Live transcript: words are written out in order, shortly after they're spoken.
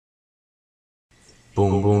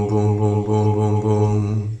Boom, boom, boom, boom, boom, boom,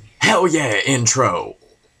 boom. Hell yeah, intro!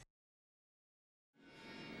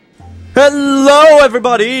 Hello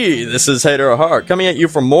everybody! This is HaterAtHeart coming at you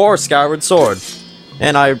for more Skyward Sword.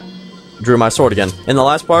 And I drew my sword again. In the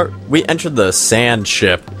last part, we entered the sand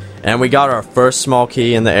ship, and we got our first small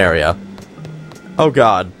key in the area. Oh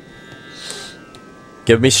god.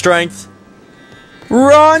 Give me strength.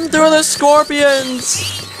 Run through the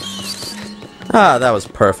scorpions! Ah, that was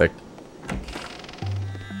perfect.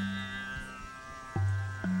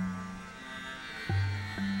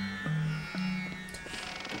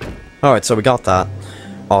 Alright, so we got that.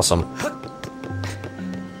 Awesome.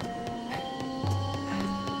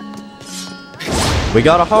 We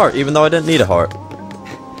got a heart, even though I didn't need a heart.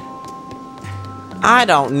 I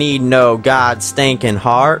don't need no god stinking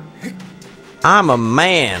heart. I'm a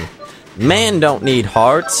man. Men don't need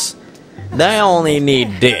hearts. They only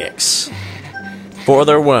need dicks. For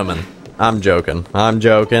their women. I'm joking. I'm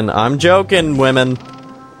joking. I'm joking, women.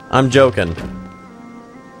 I'm joking.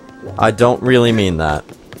 I don't really mean that.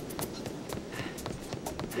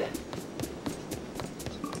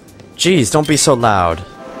 Jeez, don't be so loud.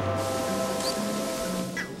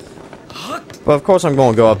 But of course I'm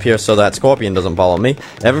going to go up here so that scorpion doesn't follow me.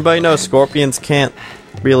 Everybody knows scorpions can't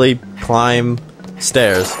really climb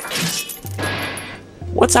stairs.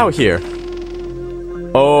 What's out here?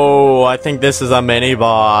 Oh, I think this is a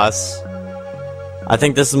mini-boss. I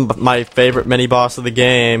think this is my favorite mini-boss of the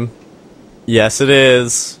game. Yes, it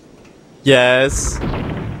is. Yes.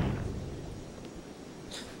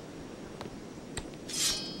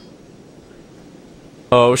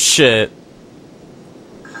 Oh shit.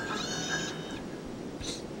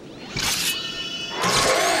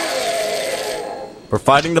 We're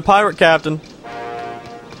fighting the pirate captain.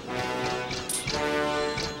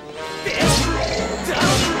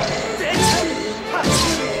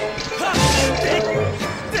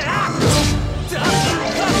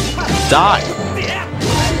 Die.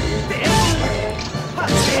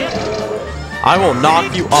 I will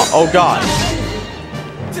knock you off. Oh god.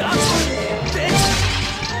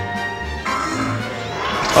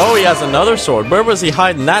 Oh, he has another sword. Where was he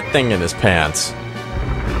hiding that thing in his pants?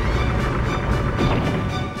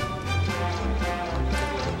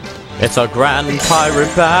 It's a grand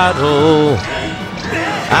pirate battle.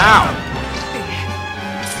 Ow!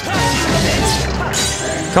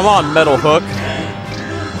 Come on, Metal Hook.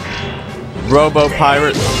 Robo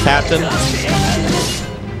Pirate Captain.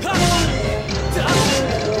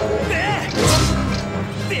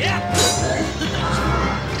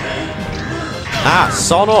 Ah,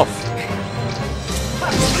 sawed off.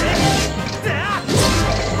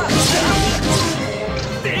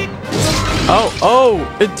 Oh,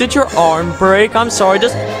 did your arm break? I'm sorry,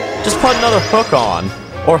 just put another hook on.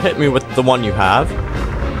 Or hit me with the one you have.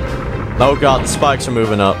 Oh god, the spikes are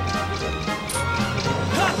moving up.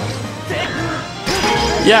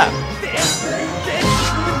 Yeah.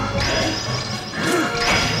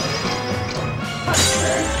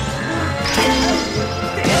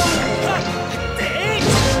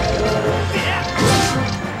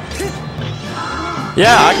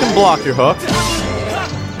 Yeah, I can block your hook.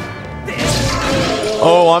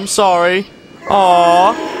 Oh, I'm sorry.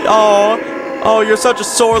 Oh, you're such a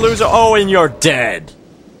sore loser. Oh, and you're dead.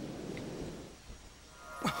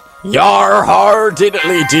 Yar har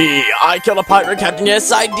diddly dee. I killed a pirate captain,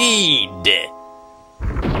 yes I did.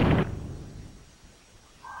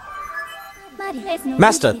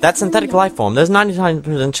 Master, that synthetic life form, there's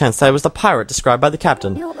 99% chance that it was the pirate described by the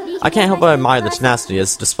captain. I can't help but admire the tenacity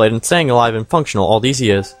as displayed in staying alive and functional all these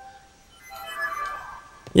years.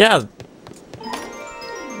 Yeah.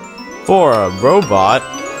 For a robot,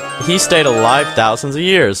 he stayed alive thousands of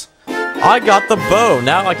years. I got the bow,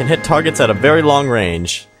 now I can hit targets at a very long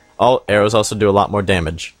range. All arrows also do a lot more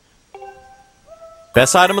damage.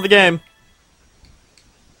 Best item of the game.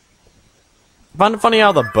 I find it funny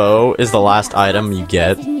how the bow is the last item you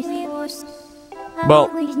get.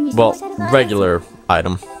 Well, regular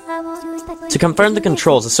item. To confirm the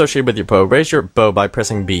controls associated with your bow, raise your bow by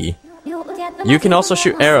pressing B. You can also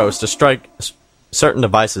shoot arrows to strike certain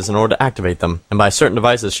devices in order to activate them. And by certain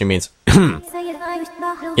devices, she means you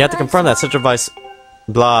have to confirm that such a device...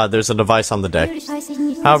 Blah, there's a device on the deck.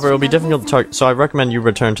 However, it will be difficult to target, so I recommend you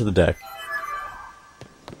return to the deck.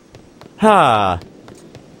 Ha!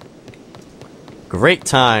 Great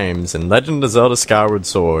times in Legend of Zelda Skyward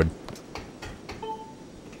Sword.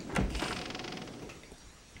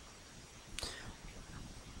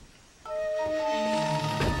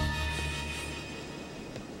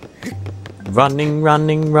 Running,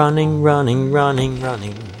 running, running, running, running,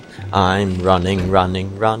 running. I'm running,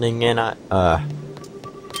 running, running, and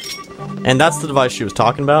And that's the device she was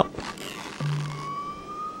talking about.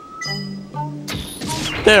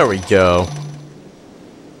 There we go.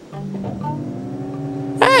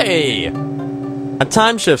 Hey! A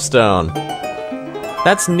time shift stone.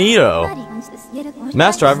 That's neato.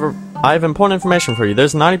 Master, I have important information for you.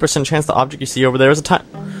 There's a 90% chance the object you see over there is a time...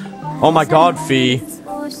 Oh my god, Fee.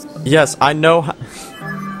 Yes, I know how...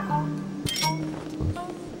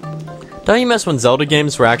 Don't you miss when Zelda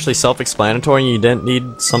games were actually self-explanatory and you didn't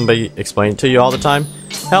need somebody explaining to you all the time?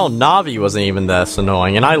 Hell, Navi wasn't even this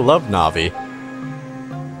annoying, and I loved Navi.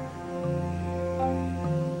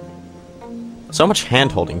 So much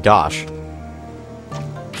hand-holding, gosh.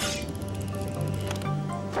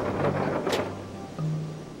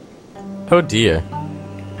 Oh dear.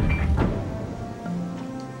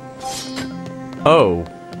 Oh.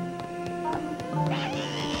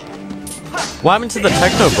 What happened to the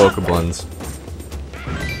techno Bokoblins?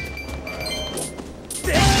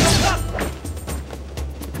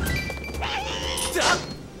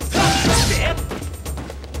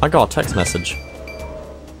 I got a text message.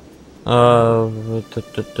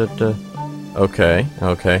 Okay,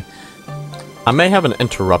 okay. I may have an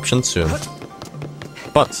interruption soon.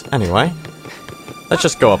 But, anyway. Let's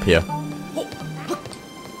just go up here.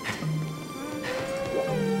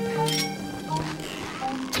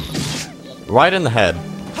 Right in the head.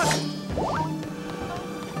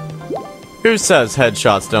 Who says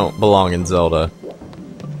headshots don't belong in Zelda?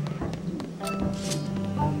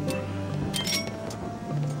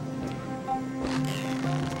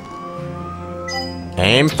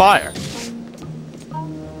 Aim, fire.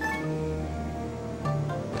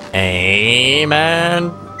 Aim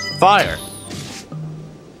and fire.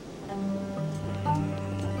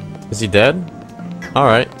 Is he dead?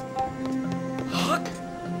 Alright.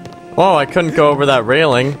 Whoa, I couldn't go over that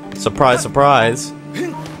railing. Surprise, surprise.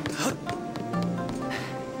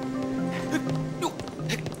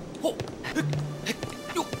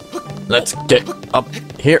 Let's get up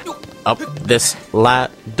here. Up this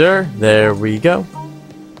ladder. There we go.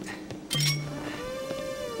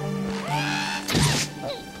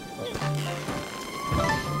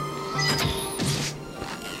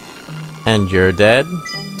 And you're dead.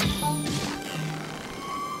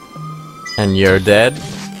 And you're dead.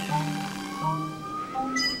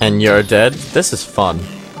 And you're dead. This is fun.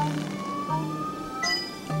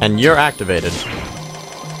 And you're activated.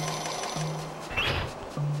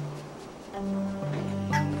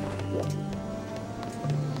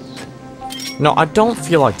 No, I don't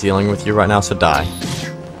feel like dealing with you right now, so die.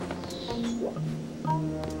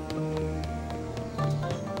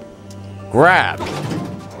 Grab!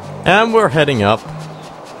 And we're heading up.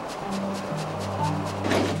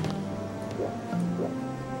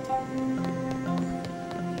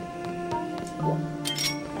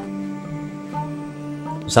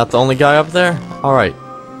 Is that the only guy up there? Alright.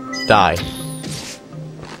 Die.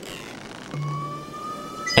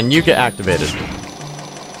 And you get activated.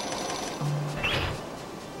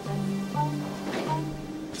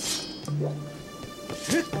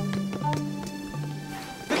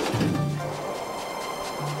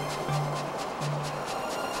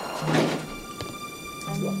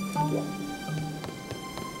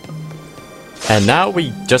 And now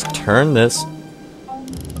we just turn this.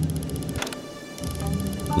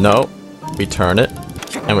 No, we turn it,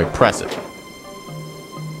 and we press it.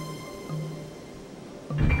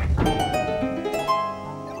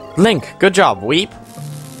 Link, good job, Weep.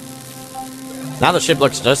 Now the ship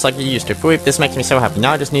looks just like it used to. Weep, this makes me so happy.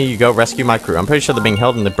 Now I just need you to go rescue my crew. I'm pretty sure they're being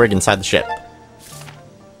held in the brig inside the ship.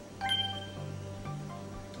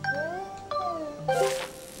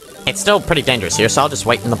 It's still pretty dangerous here, so I'll just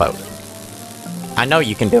wait in the boat. I know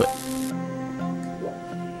you can do it.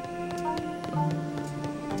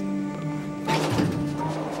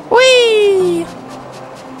 Whee!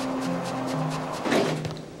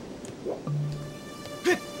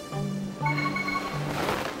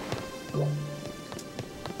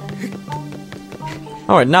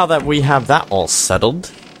 Alright, now that we have that all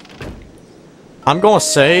settled, I'm gonna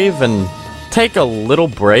save and take a little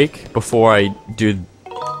break before I do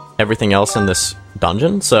everything else in this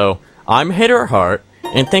dungeon. So, I'm HaterAtHeart,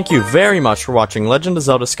 and thank you very much for watching Legend of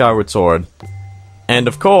Zelda Skyward Sword. And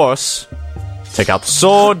of course, take out the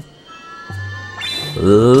sword.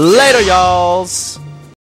 Later, y'alls!